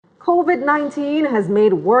COVID-19 has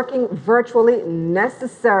made working virtually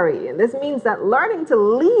necessary, and this means that learning to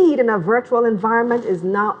lead in a virtual environment is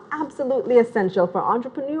now absolutely essential for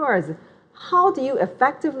entrepreneurs. How do you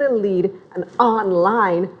effectively lead an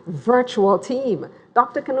online virtual team?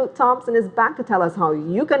 Dr. Canute Thompson is back to tell us how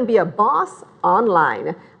you can be a boss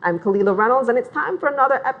online. I'm Kalila Reynolds, and it's time for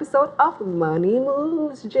another episode of Money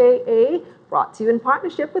Moves JA, brought to you in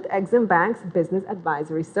partnership with Exim Bank's Business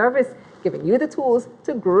Advisory Service, giving you the tools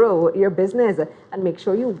to grow your business. And make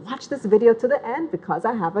sure you watch this video to the end because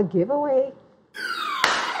I have a giveaway.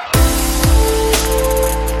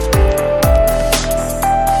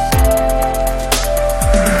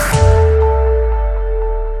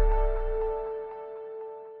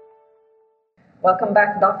 Welcome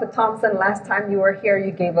back, Dr. Thompson. Last time you were here,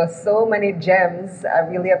 you gave us so many gems. I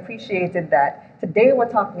really appreciated that. Today, we're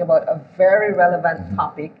talking about a very relevant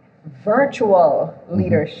topic, virtual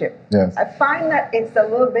leadership. Yes. I find that it's a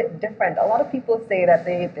little bit different. A lot of people say that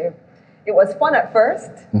it was fun at first,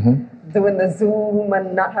 doing the Zoom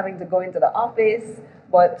and not having to go into the office.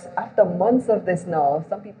 But after months of this now,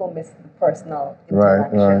 some people miss the personal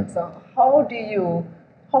interaction. Right. So how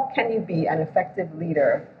can you be an effective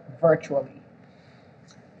leader virtually?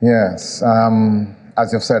 Yes,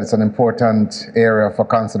 as you've said, it's an important area for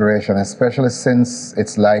consideration, especially since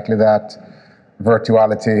it's likely that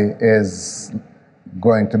virtuality is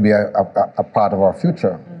going to be a part of our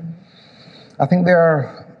future. I think there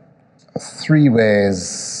are three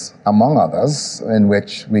ways, among others, in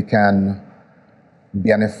which we can be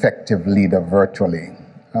an effective leader virtually.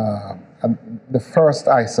 And the first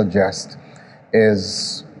I suggest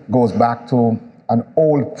goes back to an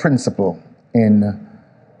old principle in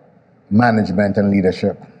management and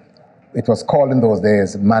leadership. It was called in those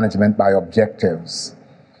days management by objectives.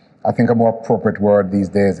 I think a more appropriate word these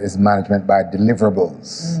days is management by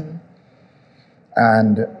deliverables.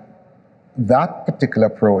 And that particular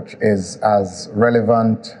approach is as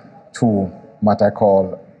relevant to what I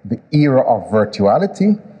call the era of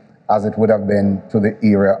virtuality as it would have been to the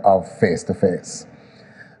era of face-to-face.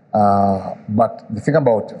 But the thing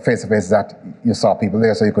about face-to-face is that you saw people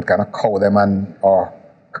there, so you could kind of cow them or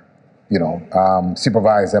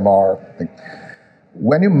supervise them.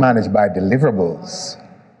 When you manage by deliverables,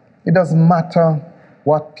 it doesn't matter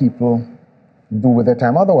what people do with their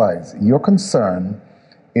time otherwise. Your concern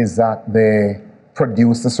is that they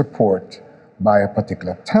produce this report by a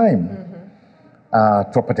particular time,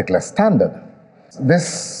 to a particular standard.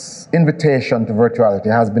 This invitation to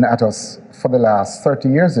virtuality has been at us for the last 30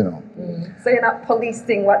 years, So you're not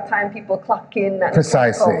policing what time people clock in and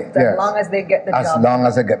Precisely, clock out, as long as they get the job done. As long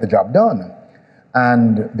as they get the job done.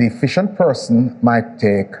 And the efficient person might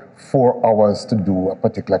take 4 hours to do a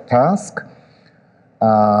particular task,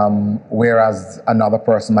 whereas another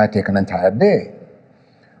person might take an entire day.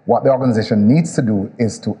 What the organization needs to do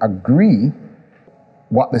is to agree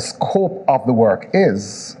what the scope of the work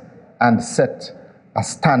is and set a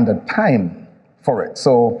standard time for it.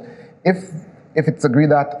 So if it's agreed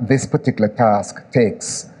that this particular task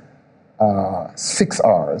takes 6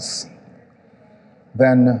 hours,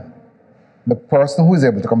 then the person who is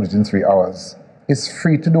able to complete it in 3 hours is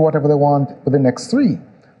free to do whatever they want with the next 3.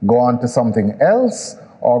 Go on to something else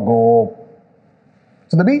or go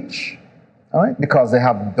to the beach, all right? Because they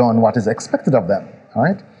have done what is expected of them, all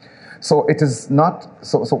right? So it is not,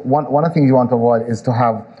 so one of the things you want to avoid is to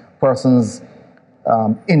have persons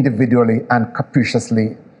individually and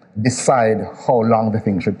capriciously decide how long the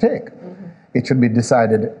thing should take. It should be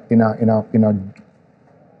decided in a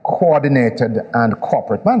coordinated and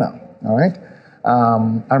corporate manner. All right.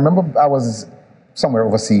 I remember I was somewhere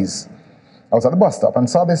overseas. I was at the bus stop and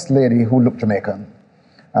saw this lady who looked Jamaican.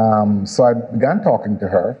 So I began talking to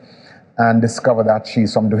her and discovered that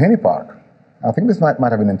she's from Duhaney Park. I think this might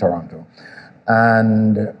have been in Toronto.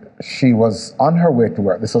 And she was on her way to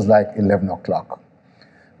work. This was like 11 o'clock.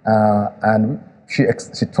 And she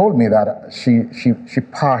told me that she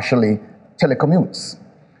partially telecommutes.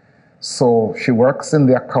 So she works in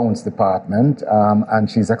the accounts department, and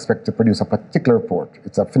she's expected to produce a particular report.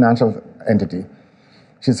 It's a financial entity.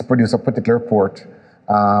 She's to produce a particular report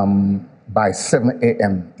by 7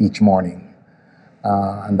 a.m. each morning.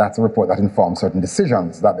 And that's a report that informs certain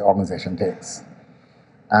decisions that the organization takes.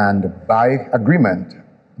 And by agreement,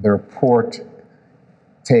 the report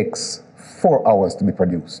takes 4 hours to be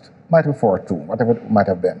produced. Might be 4 or 2, whatever it might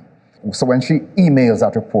have been. So when she emails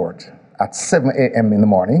that report at 7 a.m. in the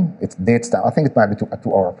morning, it's date stamped. I think it might be a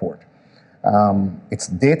 2-hour report. It's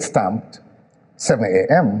date stamped 7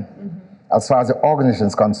 a.m. As far as the organization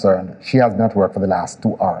is concerned, she has been at work for the last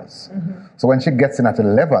 2 hours. So when she gets in at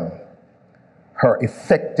 11, her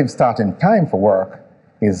effective starting time for work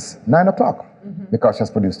is 9 o'clock because she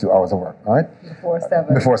has produced 2 hours of work, all right? Before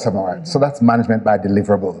 7. Before 7, all right. So that's management by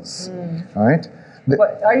deliverables, all right?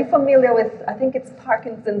 But are you familiar with, I think it's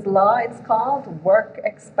Parkinson's law, it's called, work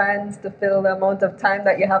expands to fill the amount of time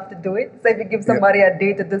that you have to do it. So if you give somebody a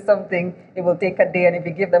day to do something, it will take a day, and if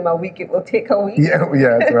you give them a week, it will take a week. Yeah,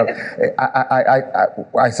 well,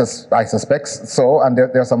 I suspect so, and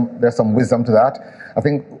there's some wisdom to that. I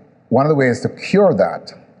think one of the ways to cure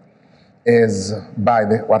that is by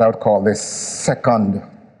what I would call this second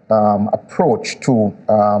approach to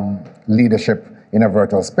leadership in a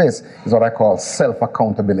virtual space is what I call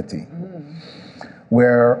self-accountability,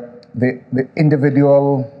 where the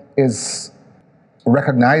individual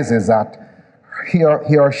recognizes that he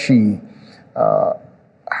or she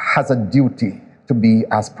has a duty to be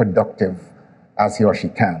as productive as he or she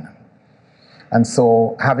can. And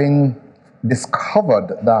so having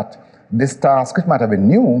discovered that this task, which might have been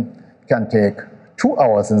new, can take 2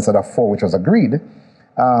 hours instead of 4, which was agreed,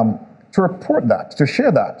 to report that, to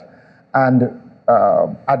share that, and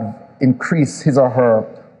increase his or her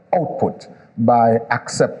output by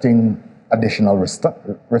accepting additional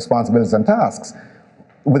responsibilities and tasks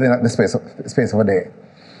within the space of a day.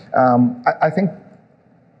 I think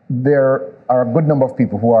there are a good number of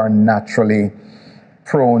people who are naturally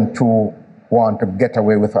prone to want to get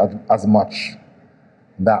away with as much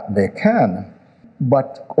that they can.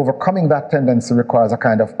 But overcoming that tendency requires a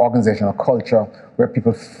kind of organizational culture where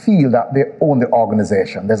people feel that they own the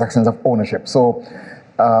organization. There's a sense of ownership. So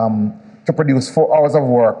to produce 4 hours of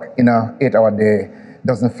work in an 8-hour day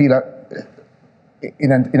doesn't feel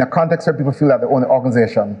in a context where people feel that they own the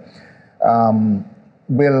organization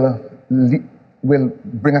will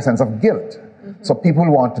bring a sense of guilt. So people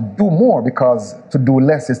want to do more because to do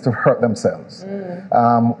less is to hurt themselves,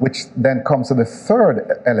 which then comes to the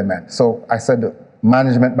third element. So I said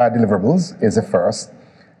management by deliverables is the first,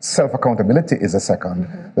 self-accountability is the second.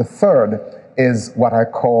 The third is what I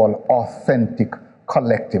call authentic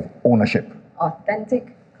collective ownership.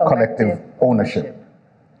 Authentic collective ownership.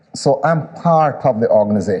 So I'm part of the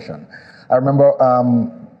organization. I remember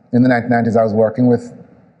in the 1990s I was working with,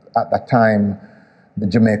 at that time, the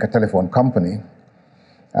Jamaica Telephone Company,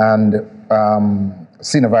 and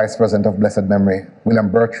Senior Vice President of blessed memory, William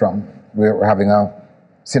Bertram, we were having a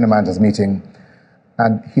senior managers meeting,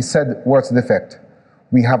 and he said words to the effect,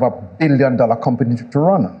 we have $1 billion company to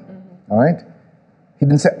run, all right? He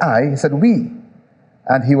didn't say I, he said we.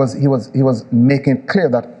 And he was making it clear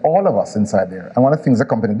that all of us inside there, and one of the things the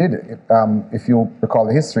company did, if you recall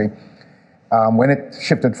the history, when it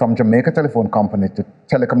shifted from Jamaica Telephone Company to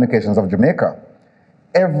Telecommunications of Jamaica,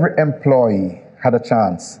 every employee had a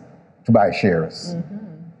chance to buy shares.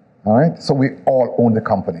 All right, so we all own the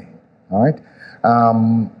company. All right,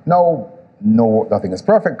 now, no, nothing is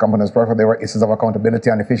perfect. Company is perfect. There were issues of accountability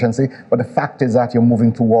and efficiency, but the fact is that you're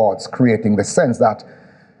moving towards creating the sense that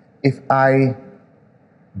if I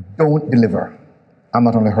don't deliver, I'm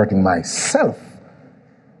not only hurting myself.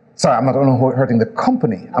 Sorry, I'm not only hurting the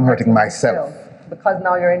company. I'm hurting myself. Because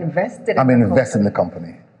now you're invested. I'm invested in the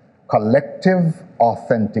company. Collective,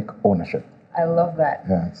 authentic ownership. I love that.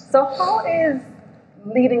 Yes. So how is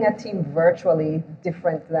leading a team virtually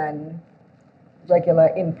different than regular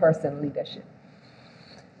in-person leadership?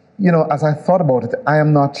 You know, as I thought about it, I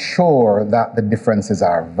am not sure that the differences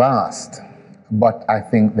are vast, but I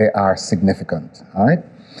think they are significant, all right?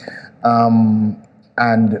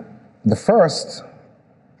 And the first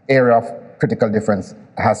area of critical difference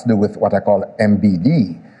has to do with what I call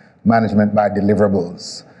MBD, management by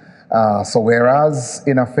deliverables. So whereas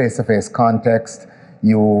in a face-to-face context,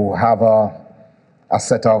 you have a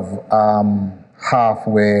set of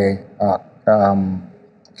halfway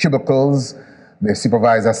cubicles, the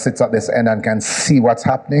supervisor sits at this end and can see what's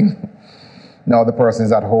happening. Now the person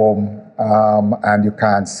is at home and you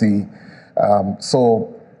can't see.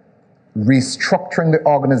 So restructuring the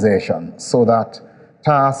organization so that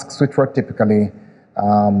tasks which were typically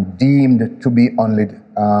deemed to be only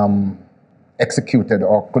executed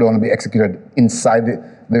or could only be executed inside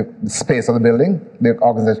the space of the building, the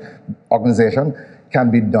organization can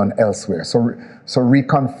be done elsewhere. So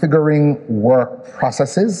reconfiguring work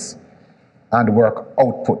processes and work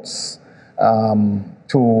outputs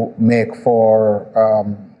to make for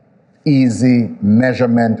easy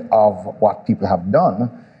measurement of what people have done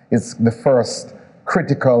is the first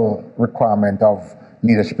critical requirement of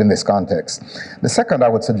leadership in this context. The second I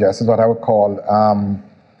would suggest is what I would call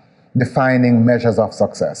defining measures of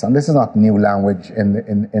success. And this is not new language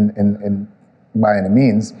by any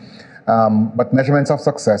means, but measurements of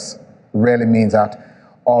success really means that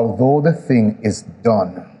although the thing is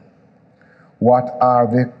done, what are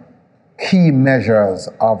the key measures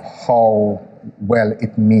of how well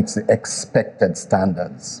it meets the expected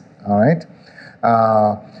standards. All right.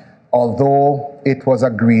 Although it was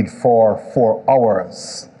agreed for 4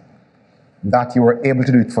 hours, that you were able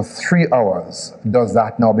to do it for 3 hours, does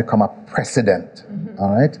that now become a precedent?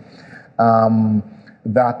 All right.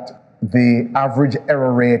 That the average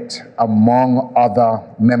error rate among other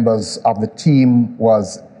members of the team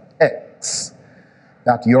was X,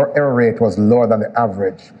 that your error rate was lower than the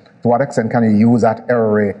average. To what extent can you use that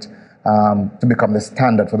error rate to become the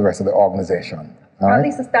standard for the rest of the organization? Or at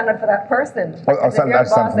least a standard for that person. Or standard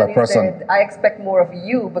for that person. Said, I expect more of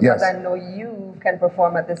you because yes. I know you can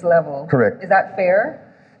perform at this level. Correct. Is that fair?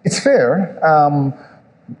 It's fair,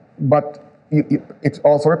 but it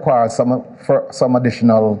also requires some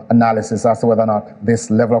additional analysis as to whether or not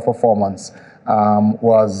this level of performance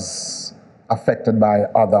was affected by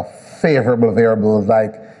other favorable variables,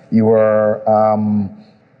 like you were.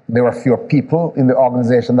 There were fewer people in the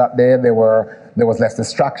organization that day. There was less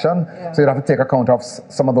distraction. Yeah. So you'd have to take account of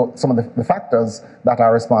some of the factors that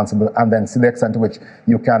are responsible, and then see the extent to which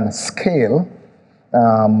you can scale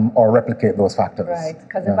or replicate those factors. Right.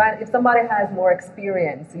 Because if somebody has more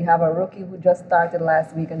experience, you have a rookie who just started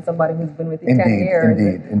last week and somebody who's been with you 10 years.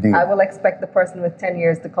 Indeed. I will expect the person with 10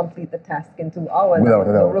 years to complete the task in 2 hours. Without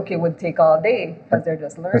a doubt. The rookie would take all day because they're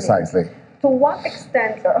just learning. Precisely. To what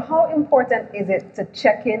extent or how important is it to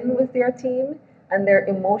check in with their team and their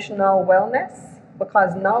emotional wellness?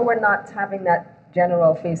 Because now we're not having that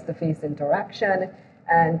general face-to-face interaction,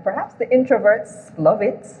 and perhaps the introverts love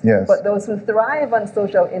it, yes. but those who thrive on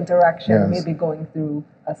social interaction yes. may be going through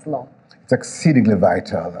a slump. It's exceedingly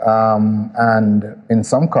vital. And in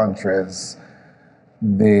some countries,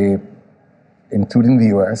 including the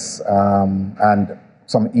US and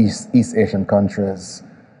some East Asian countries,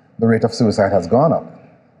 the rate of suicide has gone up,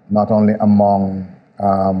 not only among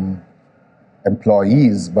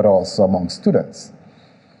employees, but also among students.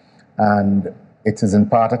 And it is in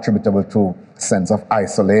part attributable to a sense of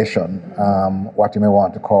isolation, what you may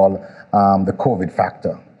want to call the COVID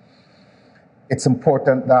factor. It's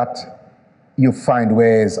important that you find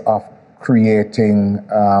ways of creating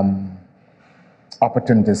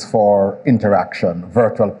opportunities for interaction,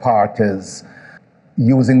 virtual parties,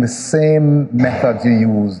 using the same methods you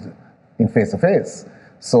used in face-to-face.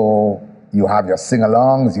 So you have your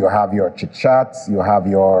sing-alongs, you have your chit-chats, you have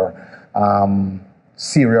your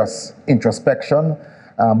serious introspection,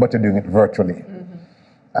 but you're doing it virtually. Mm-hmm.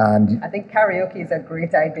 And I think karaoke is a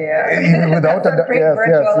great idea. Without a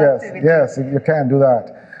doubt, yes, you can do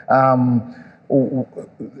that.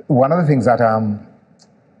 One of the things that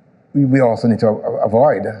we also need to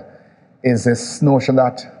avoid is this notion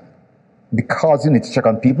that because you need to check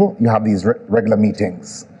on people, you have these regular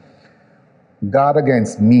meetings. Guard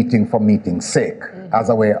against meeting for meeting's sake mm-hmm. as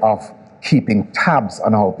a way of keeping tabs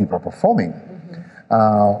on how people are performing.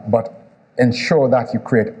 Mm-hmm. But ensure that you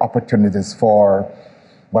create opportunities for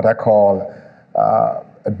what I call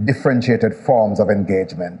differentiated forms of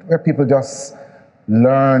engagement, where people just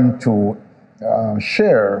learn to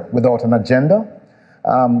share without an agenda.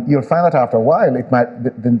 You'll find that after a while,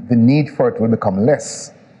 the need for it will become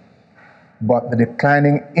less. But the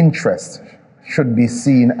declining interest should be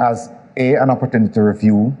seen as an opportunity to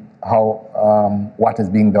review how what is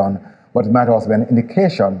being done, but it might also be an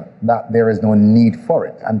indication that there is no need for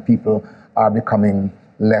it, and people are becoming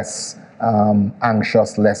less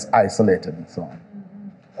anxious, less isolated, and so on. Mm-hmm.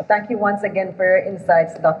 Well, thank you once again for your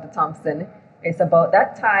insights, Dr. Thompson. It's about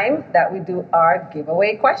that time that we do our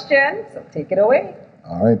giveaway question, so take it away.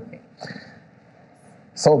 All right.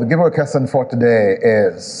 So the giveaway question for today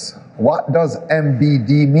is, what does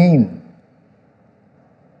MBD mean?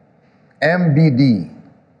 MBD.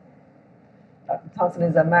 Dr. Thompson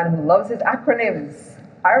is a man who loves his acronyms.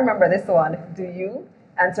 I remember this one. Do you?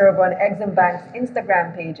 Answer over on Exim Bank's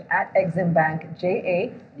Instagram page at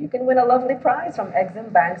EximBankJA. You can win a lovely prize from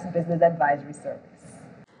Exim Bank's Business Advisory Service.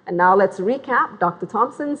 And now let's recap Dr.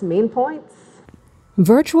 Thompson's main points.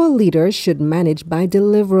 Virtual leaders should manage by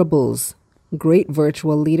deliverables. Great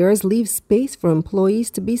virtual leaders leave space for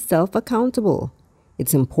employees to be self-accountable.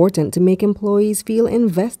 It's important to make employees feel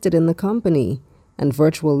invested in the company, and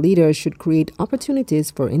virtual leaders should create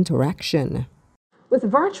opportunities for interaction. With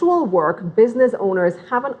virtual work, business owners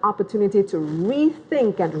have an opportunity to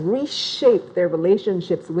rethink and reshape their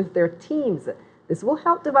relationships with their teams. This will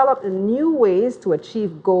help develop new ways to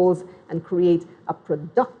achieve goals and create a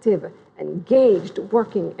productive, engaged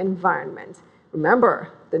working environment.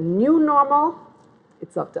 Remember, the new normal,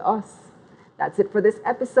 it's up to us. That's it for this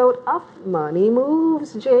episode of Money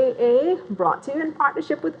Moves JA, brought to you in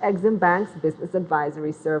partnership with Exim Bank's Business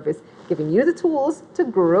Advisory Service, giving you the tools to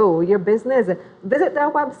grow your business. Visit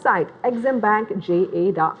their website,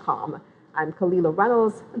 eximbankja.com. I'm Kalila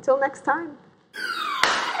Reynolds. Until next time.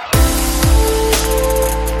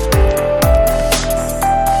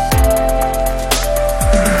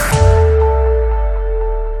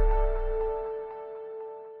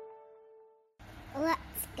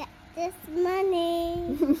 Let's get this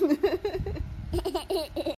money.